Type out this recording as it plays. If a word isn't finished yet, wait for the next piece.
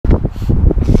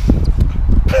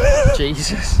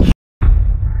Jesus.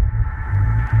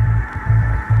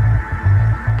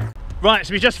 Right,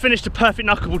 so we just finished the perfect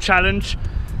knuckleball challenge.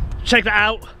 Check that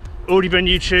out, already been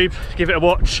on YouTube, give it a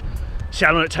watch, see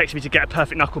how long it takes me to get a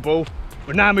perfect knuckleball.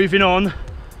 We're now moving on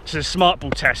to the smart ball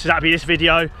test, so that'll be this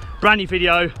video, brand new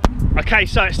video. Okay,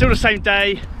 so it's still the same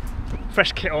day,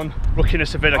 fresh kit on, rocking a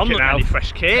Sevilla kit now. Any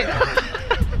fresh kit.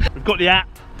 We've got the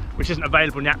app, which isn't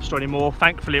available in the App Store anymore.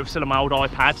 Thankfully, it was still on my old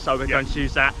iPad, so we're going to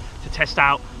use that to test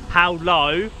out how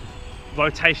low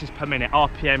rotations per minute,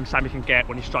 RPM, Sammy can get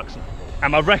when he strikes them.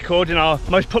 And my record in our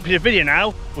most popular video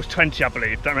now was 20, I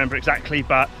believe. Don't remember exactly,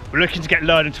 but we're looking to get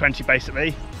lower than 20,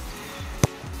 basically.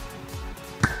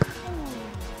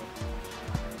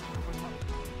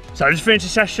 So I just finished the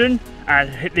session,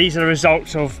 and these are the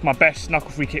results of my best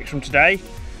knuckle free kicks from today.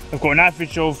 I've got an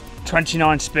average of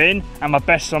 29 spin, and my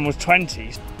best one was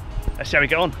 20. Let's see how we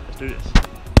get on. Let's do this.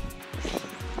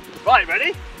 Right,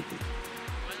 ready?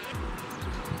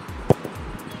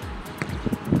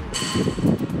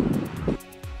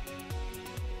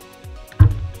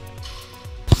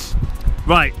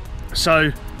 Right,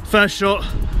 so first shot,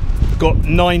 got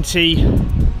 90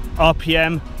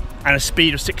 RPM and a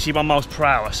speed of 61 miles per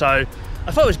hour. So I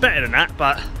thought it was better than that,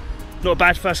 but not a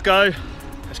bad first go.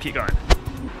 Let's keep going.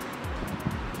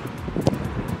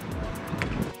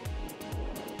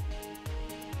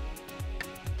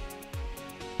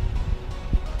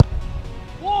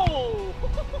 Whoa!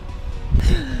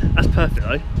 That's perfect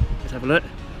though. Let's have a look.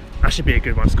 That should be a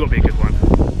good one. It's got to be a good one.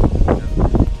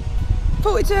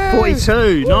 42!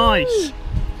 42, nice!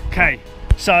 Okay,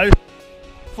 so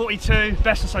 42,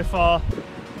 best one so far.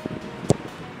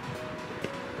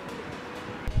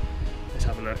 Let's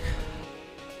have a look.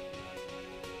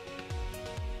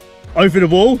 Over the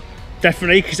wall,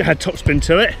 definitely, because it had top spin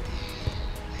to it.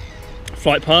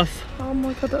 Flight path. Oh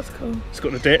my god, that's cool. It's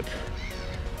got the dip.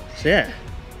 So yeah.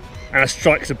 And it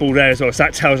strikes the ball there as well, so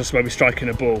that tells us where we're striking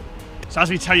the ball. So as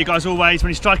we tell you guys always,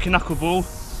 when you strike a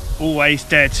knuckleball, always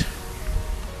dead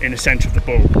in the centre of the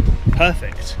ball.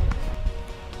 Perfect.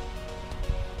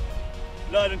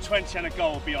 Lower than 20 and a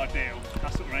goal would be ideal.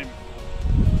 That's what we're aiming for.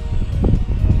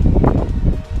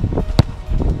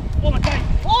 Oh my god!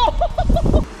 Oh!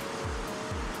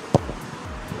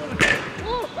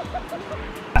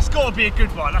 That's got to be a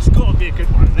good one. That's got to be a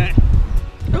good one, isn't it?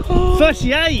 Oh.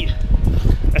 38!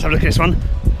 Let's have a look at this one.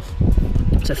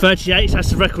 So 38, so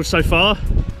that's the record so far.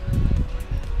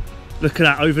 Look at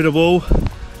that, over the wall.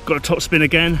 Got a top spin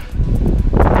again,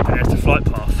 and there's the flight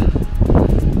path.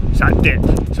 It's that dip.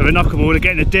 So the knuckleball, we're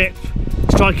getting a dip,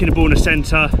 striking the ball in the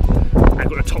centre, and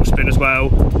got a top spin as well.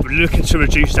 We're looking to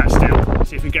reduce that still,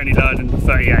 see if we can get any lower than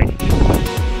 38.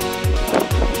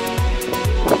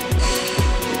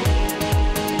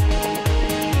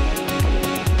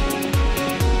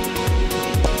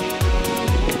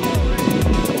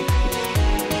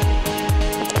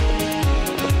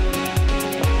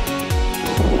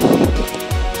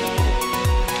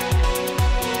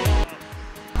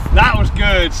 That was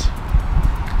good.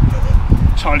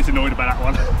 Charlie's annoyed about that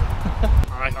one.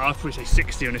 I'll probably say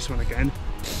 60 on this one again.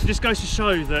 It just goes to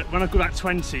show that when I got that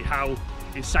 20, how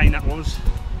insane that was.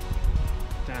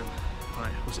 Damn.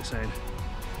 Right, what's it saying?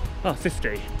 Oh,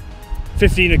 50.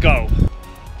 15 a goal.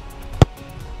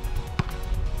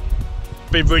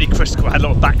 Been really critical, I had a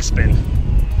lot of backspin.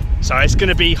 So it's going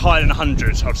to be higher than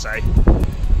 100, I'd say.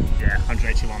 Yeah,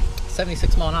 181.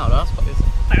 76 mile an hour, that's quite good.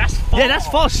 Hey, that's fast. Yeah, that's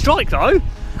fast strike though.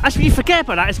 Actually, you forget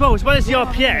about that as well as the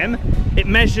RPM, it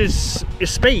measures your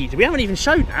speed. We haven't even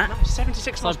showed that. No,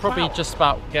 76 miles per hour. I'd probably just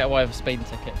about get away with a speeding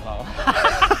ticket. So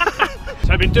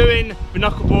I've been doing the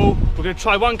knuckleball. We're going to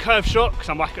try one curve shot, because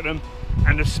I'm whacking them,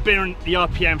 and the spin on the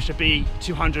RPM should be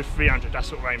 200, 300.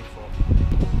 That's what we're aiming for.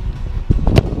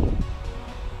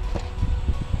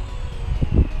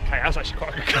 Okay, that was actually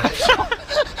quite a good curve shot.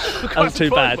 That wasn't too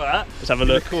bad. Let's have a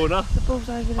look. Corner. The ball's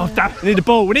over there. Oh, damn. We need the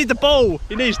ball. We need the ball.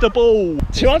 He needs the ball.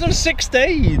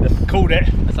 216. Called it.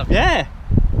 Yeah.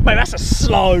 Mate, that's a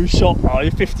slow shot though.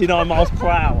 59 miles per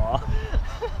hour.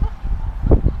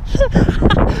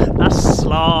 That's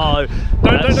slow.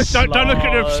 Don't look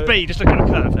at the speed. Just look at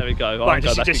the curve. There we go. Right,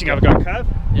 just you have a go curve.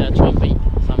 Yeah, try and beat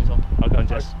Sam's on. I'll go and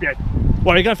just. Yeah.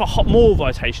 Well, you're going for more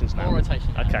rotations now. More rotation.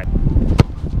 Yeah. Okay.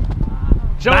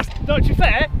 No, to be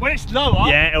fair, when it's lower.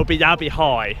 Yeah, that'll be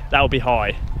high. That'll be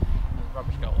high.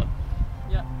 Rubbish goal then.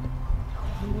 Yeah.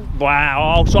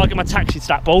 Wow. So I get my taxi to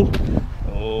that ball.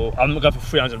 Oh, I'm gonna go for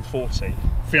 340.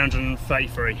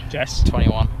 333. Jess.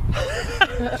 21.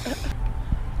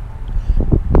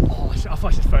 Oh, I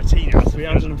thought it said 13.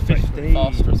 315.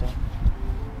 Faster as well.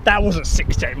 That wasn't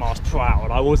 68 miles per hour,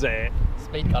 though, was it?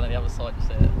 Speed gun on the other side, you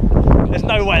see it. There's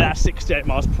no way that's 68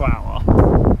 miles per hour.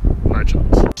 No no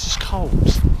chance. This is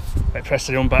cold. Wait, press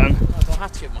the on button. I'll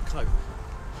have to get my coat.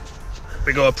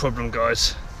 We got a problem,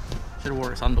 guys. Should have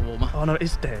worn its under warmer. Oh no, it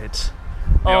is dead.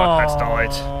 The iPad's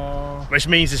died. Which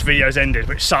means this video's ended,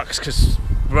 which sucks because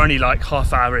we're only like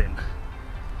half hour in.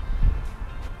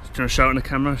 Do you want to show it on the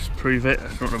camera? Just prove it.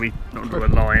 It's not really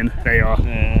lying. There you are.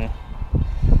 Yeah.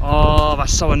 Oh,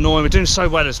 that's so annoying. We're doing so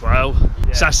well as well.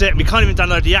 Yeah. So that's it. We can't even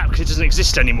download the app because it doesn't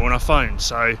exist anymore on our phone.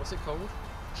 So. What's it called?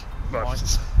 Well,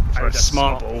 it's a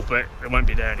smart ball, but it won't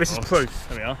be there anymore. This is proof.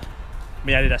 There we are.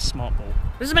 Me Adidas smart ball.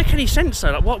 Doesn't make any sense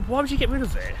though. Like, why would you get rid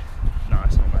of it? No,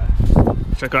 it's not there.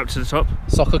 Should I go up to the top?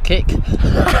 Soccer kick.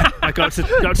 I go up to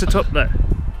the top. Look.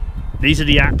 These are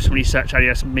the apps when you search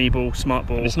Adidas Me Ball, Smart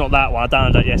Ball. But it's not that one. I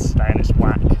downloaded it yesterday and it's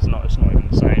whack. It's not even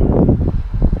the same.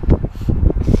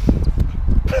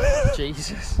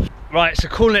 Jesus. Right, so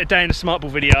calling it a day in the Smart Ball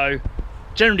video.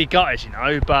 Generally gutted, you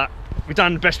know, but we've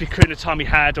done the best we could in the time we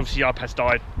had. Obviously, the iPad's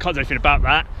died. Can't do anything about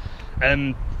that.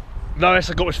 Lowest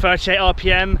I got was 38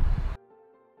 RPM.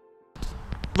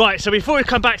 Right, so before we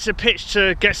come back to the pitch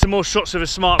to get some more shots of a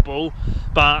Smart Ball,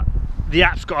 but the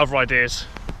app's got other ideas.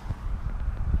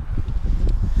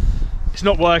 It's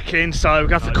not working, so we're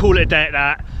going to have to call it a day at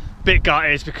that. Bit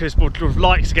gutted because we'd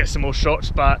like to get some more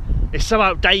shots, but it's so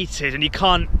outdated and you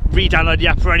can't re-download the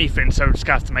app or anything, so we're just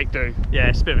going to have to make do. Yeah,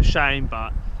 it's a bit of a shame,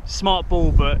 but smart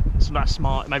ball, but it's not that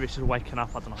smart. Maybe it's just waking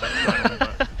up, I don't know what's going on,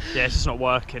 but yeah, it's just not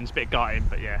working. It's a bit gutting,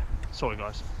 but yeah, sorry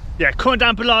guys. Yeah, comment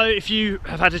down below if you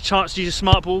have had a chance to use a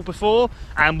smart ball before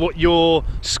and what your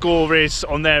score is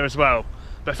on there as well.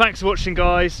 But thanks for watching,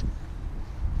 guys.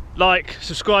 Like,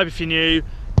 subscribe if you're new,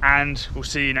 and we'll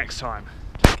see you next time.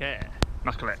 Take care.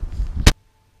 Knuckle it.